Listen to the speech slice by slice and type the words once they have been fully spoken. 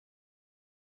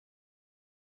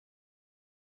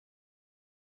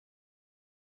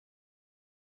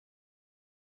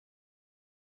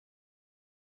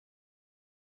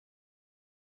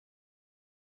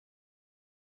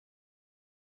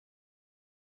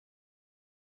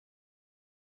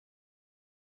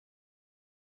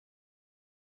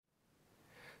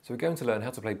So we're going to learn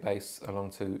how to play bass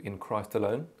along to In Christ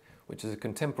Alone, which is a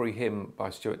contemporary hymn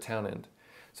by Stuart Townend.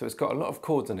 So it's got a lot of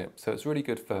chords in it, so it's really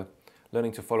good for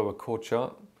learning to follow a chord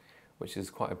chart, which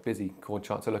is quite a busy chord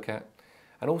chart to look at.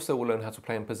 And also we'll learn how to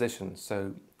play in position,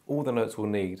 so all the notes we'll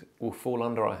need will fall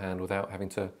under our hand without having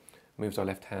to move our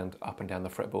left hand up and down the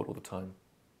fretboard all the time.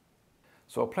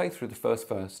 So I'll play through the first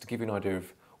verse to give you an idea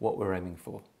of what we're aiming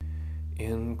for.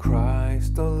 In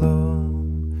Christ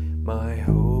alone, my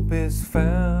hope is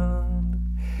found.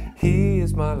 He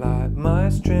is my light, my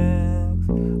strength,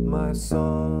 my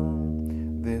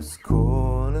song. This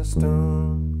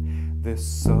cornerstone, this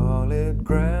solid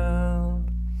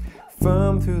ground,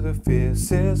 firm through the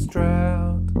fiercest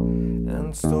drought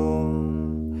and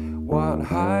storm. What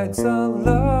heights of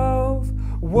love,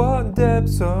 what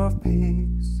depths of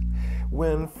peace,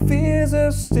 when fears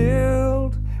are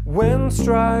stilled, when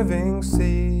striving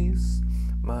cease.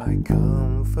 My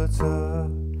comforter,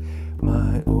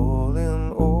 my all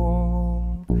in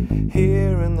all,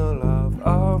 here in the love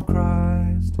of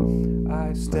Christ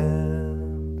I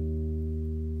stand.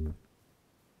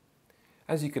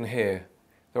 As you can hear,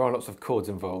 there are lots of chords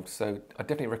involved, so I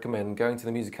definitely recommend going to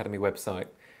the Musicademy website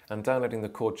and downloading the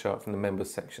chord chart from the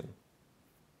members section.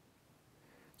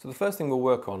 So the first thing we'll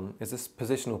work on is this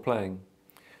positional playing.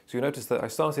 So you'll notice that I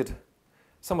started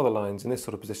some of the lines in this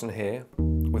sort of position here,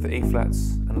 with the E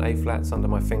flats and A flats under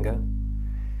my finger.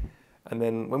 And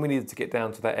then when we needed to get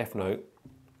down to that F note,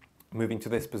 moving to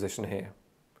this position here.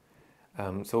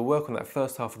 So we'll work on that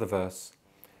first half of the verse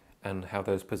and how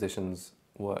those positions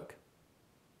work.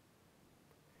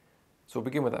 So we'll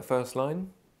begin with that first line.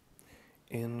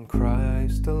 In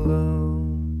Christ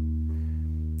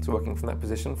alone. So working from that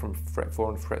position from fret 4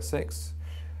 and fret 6.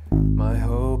 My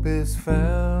hope is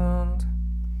found.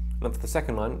 And then for the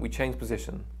second line, we change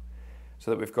position so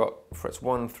that we've got frets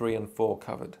 1, 3 and 4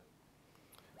 covered.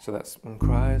 So that's in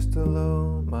Christ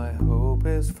alone, my hope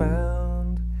is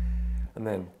found. And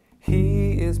then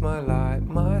He is my light,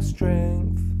 my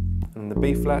strength. And the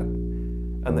B flat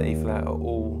and the E flat are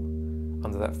all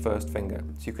under that first finger.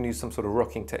 So you can use some sort of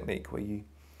rocking technique where you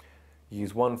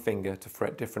use one finger to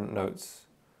fret different notes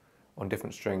on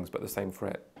different strings but the same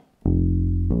fret.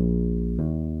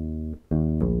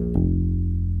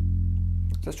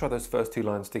 So let's try those first two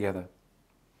lines together.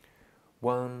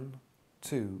 1,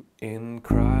 2. In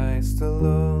Christ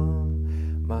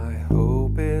alone, my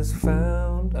hope is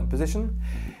found. And position.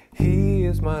 He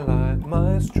is my light,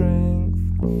 my strength,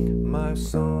 my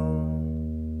song.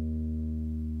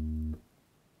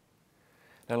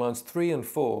 Now lines 3 and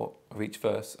 4 of each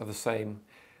verse are the same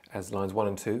as lines 1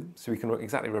 and 2, so we can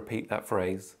exactly repeat that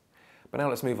phrase. But now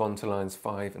let's move on to lines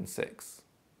 5 and 6.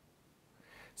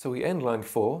 So we end line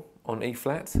 4 on E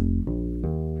flat,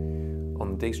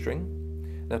 on the D string.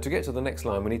 Now to get to the next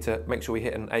line we need to make sure we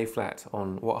hit an A flat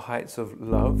on What Heights of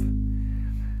Love.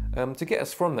 To get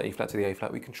us from the E flat to the A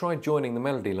flat we can try joining the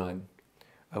melody line,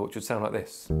 which would sound like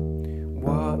this.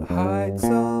 What heights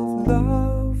of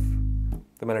love.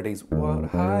 The melody's what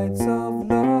heights of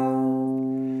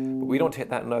love. But we don't want to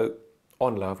hit that note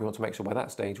on love, we want to make sure by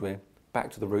that stage we're back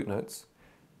to the root notes.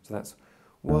 So that's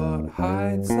what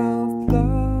heights of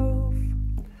love,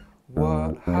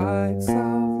 what heights of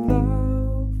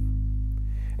love.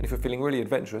 And if you're feeling really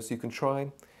adventurous, you can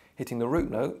try hitting the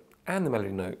root note and the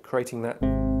melody note, creating that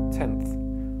 10th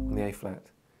on the A flat,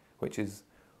 which is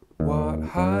what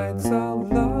heights of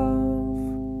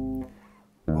love,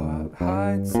 what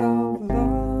heights of love.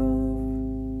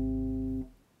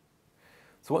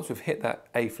 So once we've hit that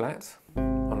A flat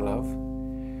on love,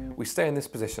 we stay in this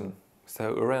position.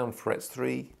 So around frets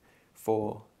 3,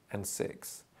 4 and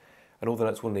 6. And all the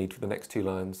notes we'll need for the next two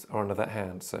lines are under that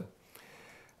hand. So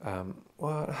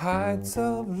what heights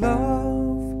of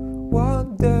love,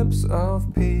 what depths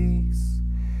of peace,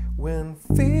 when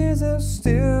fears are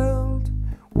stilled,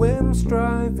 when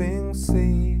striving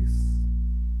cease.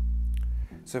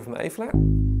 So from the A flat,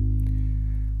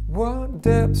 what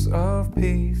depths of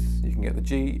peace. You can get the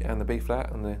G and the B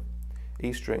flat and the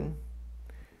E string.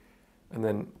 And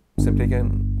then simply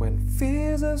again, when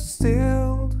fears are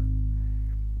stilled,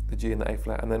 the G and the A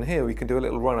flat. And then here we can do a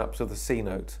little run up to the C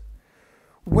note.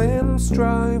 When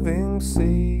striving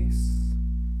cease.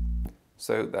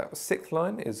 So that sixth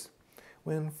line is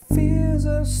when fears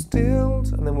are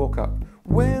stilled, and then walk up.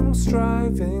 When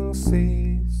striving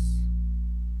cease.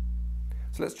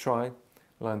 So let's try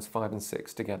lines 5 and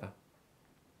 6 together.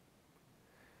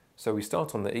 So we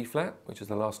start on the E flat, which is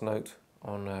the last note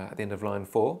on at the end of line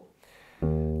 4.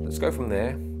 Let's go from there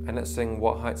and let's sing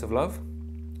What Heights of Love.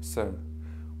 So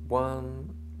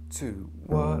 1, 2.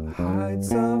 What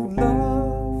heights of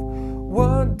love,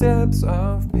 what depths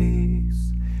of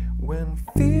peace, when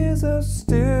fears are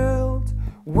stilled,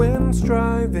 when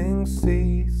striving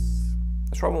cease.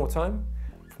 Let's try one more time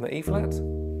from the E flat.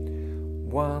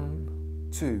 1,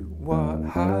 2. What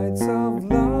heights of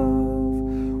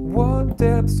love, what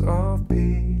depths of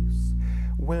peace,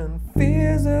 when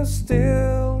fears are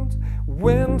stilled,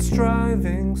 when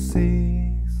striving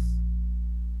cease.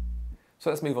 So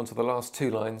let's move on to the last 2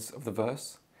 lines of the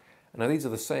verse. Now these are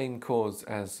the same chords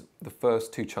as the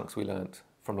first 2 chunks we learnt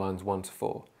from lines 1 to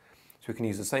 4. So we can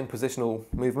use the same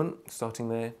positional movement, starting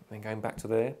there and going back to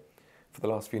there for the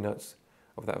last few notes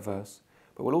of that verse.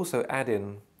 But we'll also add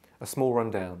in a small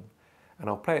rundown, and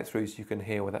I'll play it through so you can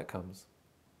hear where that comes.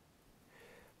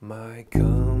 My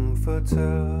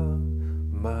comforter,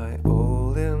 my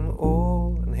all in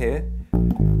all, and here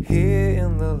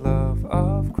in the love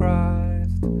of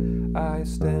Christ I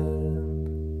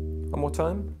stand. One more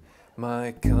time.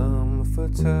 My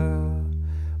comforter,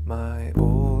 my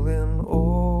all in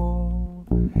all,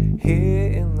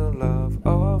 here in the love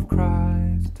of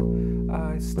Christ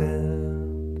I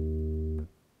stand.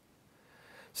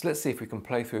 So let's see if we can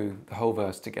play through the whole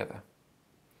verse together.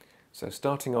 So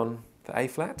starting on the A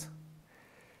flat,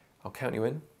 I'll count you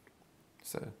in.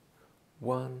 So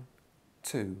 1,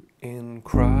 2. In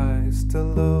Christ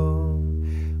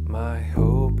alone my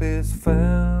hope is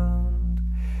found.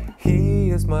 He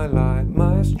is my light,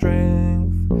 my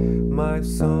strength, my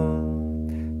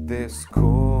song, this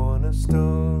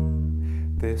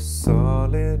cornerstone, this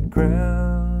solid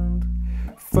ground,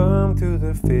 firm through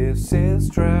the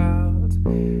fiercest drought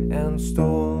and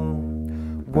storm.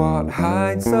 What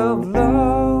heights of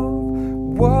love,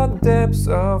 what depths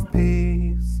of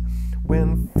peace,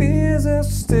 when fears are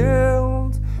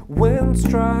stilled, when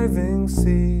striving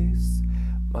cease.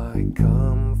 My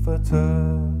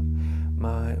comforter,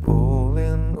 my all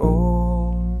in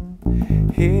all,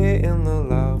 here in the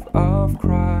love of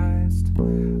Christ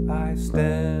I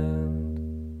stand.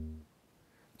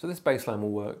 So this bass line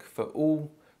will work for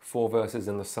all 4 verses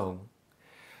in the song.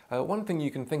 One thing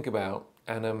you can think about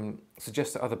and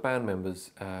suggest to other band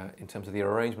members in terms of the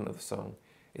arrangement of the song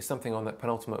is something on that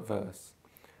penultimate verse.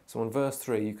 So on verse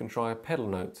 3 you can try a pedal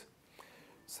note.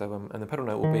 So and the pedal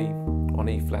note will be on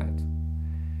E flat.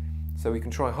 So we can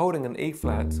try holding an E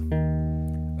flat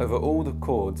over all the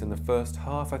chords in the first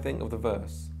half, I think, of the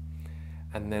verse,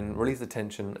 and then release the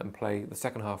tension and play the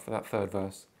second half of that 3rd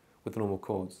verse with the normal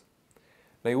chords.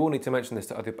 Now you will need to mention this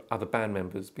to other band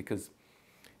members, because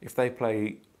if they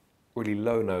play really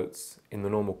low notes in the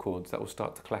normal chords, that will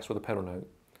start to clash with the pedal note.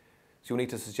 So you'll need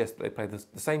to suggest that they play the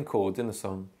same chords in the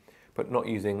song, but not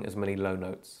using as many low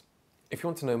notes. If you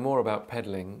want to know more about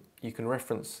pedaling, you can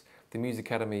reference the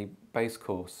Musicademy bass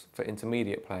course for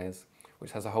intermediate players,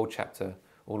 which has a whole chapter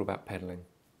all about pedaling.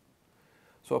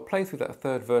 So I'll play through that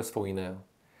 3rd verse for you now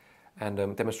and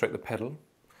demonstrate the pedal.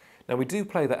 Now we do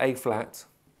play the A flat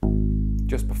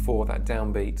just before that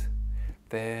downbeat.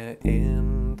 There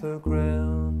in the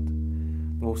ground.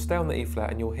 And we'll stay on the E flat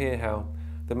and you'll hear how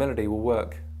the melody will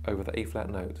work over the E flat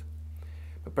note.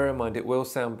 But bear in mind it will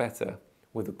sound better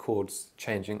with the chords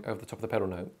changing over the top of the pedal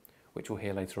note, which we'll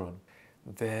hear later on.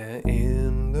 There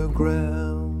in the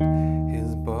ground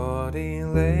his body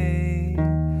lay,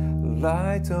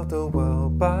 light of the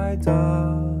world by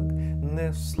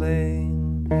darkness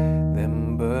slain,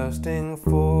 then bursting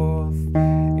forth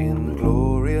in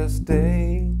glorious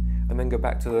day, and then go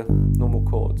back to the normal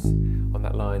chords on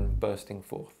that line, bursting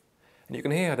forth. And you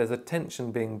can hear how there's a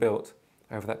tension being built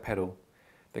over that pedal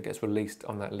that gets released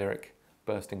on that lyric,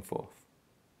 bursting forth.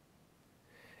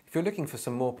 If you're looking for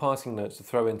some more passing notes to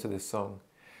throw into this song,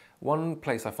 one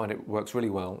place I find it works really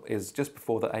well is just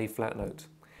before the A flat note.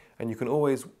 And you can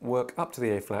always work up to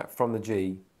the A flat from the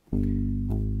G.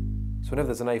 So whenever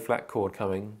there's an A flat chord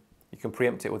coming, you can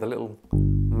preempt it with a little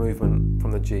movement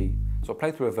from the G. So I'll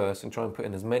play through a verse and try and put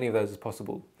in as many of those as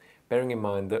possible, bearing in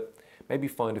mind that maybe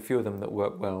find a few of them that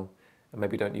work well and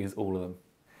maybe don't use all of them.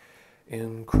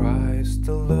 In Christ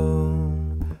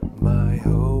alone my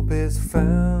hope is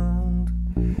found.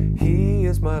 He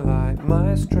is my light,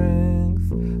 my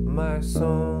strength, my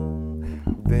song,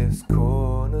 this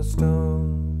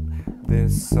cornerstone,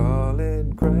 this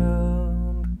solid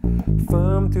ground,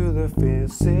 firm through the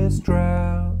fiercest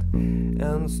drought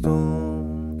and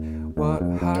storm. What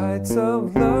heights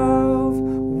of love,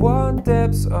 what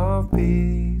depths of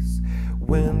peace,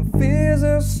 when fears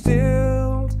are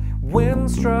stilled, when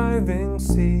striving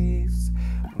cease.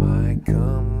 My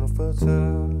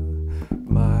comforter,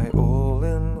 my all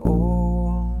in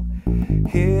all,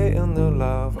 here in the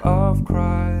love of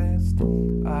Christ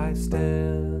I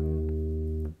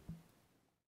stand.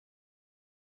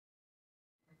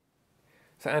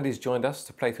 So Andy's joined us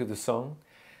to play through the song,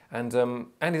 And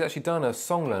Andy's actually done a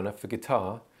song learner for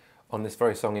guitar on this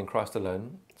very song, In Christ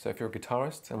Alone. So if you're a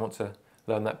guitarist and want to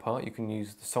learn that part, you can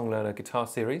use the Song Learner guitar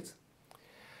series.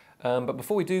 But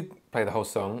before we do play the whole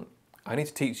song, I need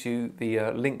to teach you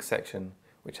the link section,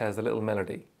 which has a little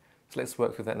melody. So let's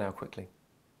work through that now quickly.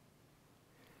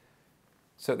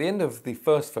 So at the end of the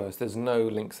first verse, there's no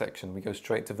link section. We go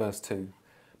straight to verse 2.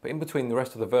 But in between the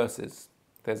rest of the verses,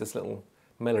 there's this little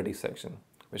melody section,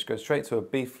 which goes straight to a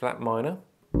B flat minor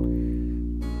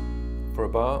for a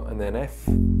bar, and then F,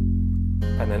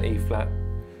 and then E flat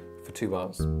for 2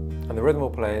 bars. And the rhythm will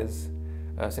play is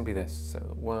simply this. So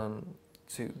 1,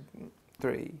 2,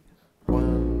 3,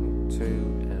 1, 2,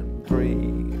 and 3,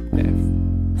 F,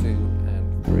 2,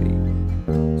 and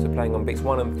 3. So playing on beats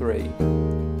 1 and 3.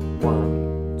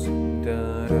 1, 2,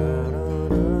 da da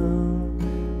da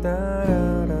da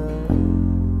da da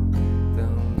da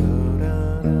da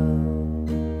da.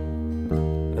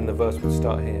 And the verse would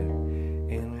start here.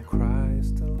 In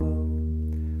Christ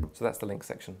alone. So that's the link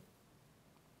section.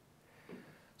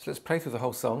 So let's play through the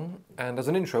whole song, and as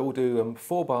an intro we'll do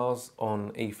 4 bars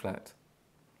on E flat.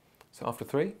 So after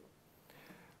 3,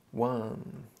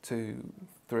 1, 2,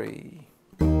 3.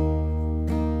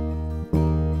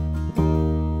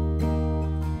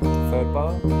 Third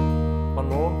bar, 1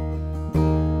 more.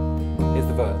 Here's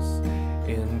the verse.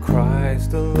 In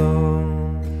Christ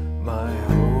alone, my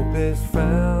hope is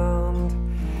found.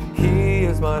 He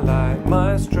is my light,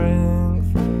 my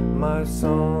strength, my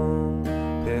song.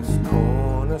 This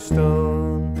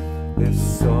cornerstone, this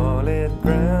solid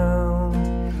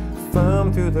ground,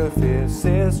 firm through the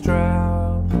fiercest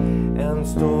drought and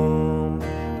storm.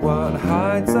 What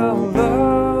heights of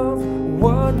love,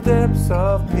 what depths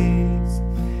of peace,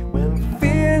 when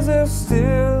fears are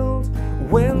stilled,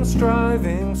 when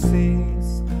striving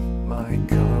cease. My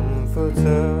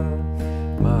comforter,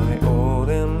 my all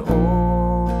in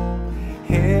all,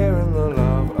 here in the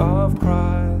love of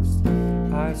Christ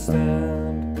I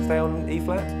stand. Stay on E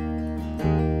flat.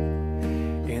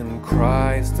 In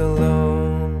Christ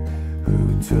alone,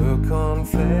 who took on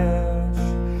flesh,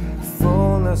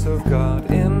 fullness of God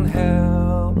in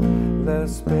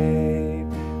helpless babe,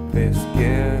 this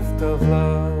gift of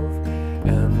love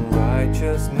and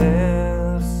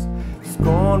righteousness,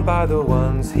 scorned by the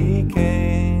ones he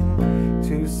came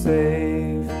to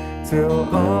save, till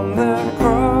on that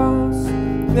cross,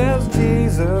 as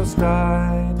Jesus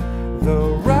died,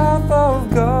 the wrath of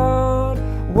God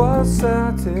was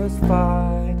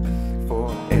satisfied.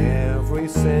 For every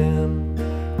sin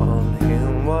on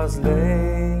him was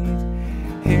laid.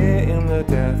 Here in the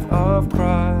death of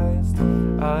Christ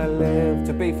I live.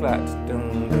 To B flat.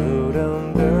 Dum dum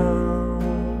dum dum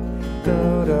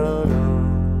dum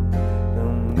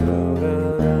dum dum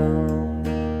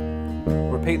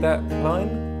dum. Repeat that line.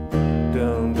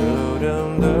 Dum dum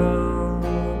dum dum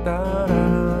da da.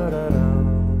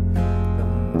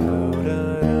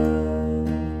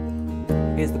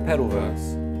 Here's the pedal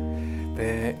verse.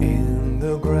 There in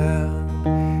the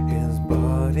ground his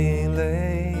body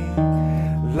lay,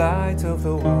 light of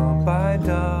the world by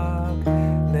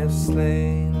darkness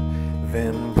slain,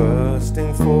 then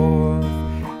bursting forth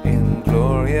in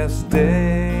glorious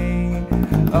day,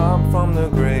 up from the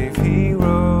grave he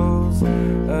rose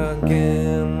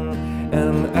again.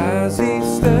 And as he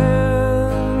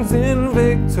stands in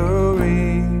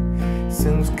victory,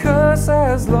 sin's curse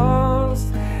has lost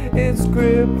its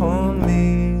grip on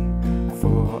me,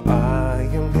 for I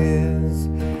am his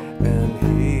and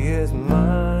he is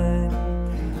mine,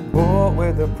 bought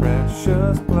with the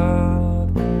precious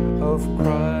blood of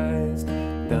Christ.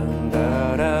 Dun,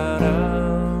 da, da, da,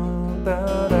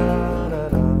 da, da, da, da,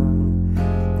 da,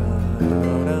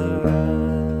 da, da.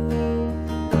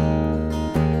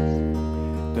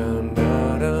 Dun, da,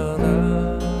 da, da,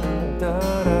 da,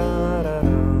 da,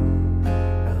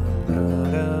 da,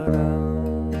 da.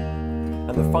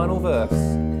 And the final verse.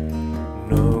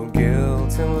 No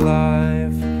guilt in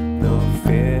life, no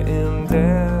fear in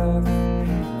death.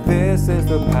 This is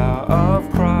the power of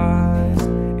Christ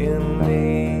in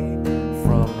me.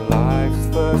 From life's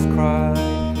first cry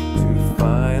to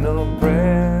final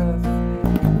breath,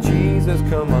 Jesus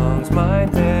commands my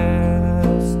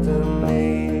destiny.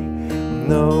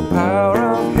 No power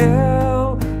of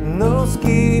hell, no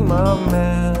scheme of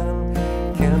man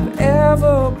can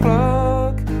ever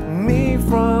pluck me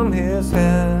from his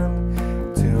hand,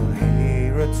 till he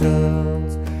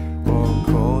returns or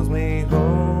calls me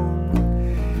home.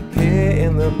 Here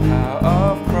in the power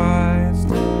of Christ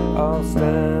I'll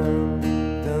stand.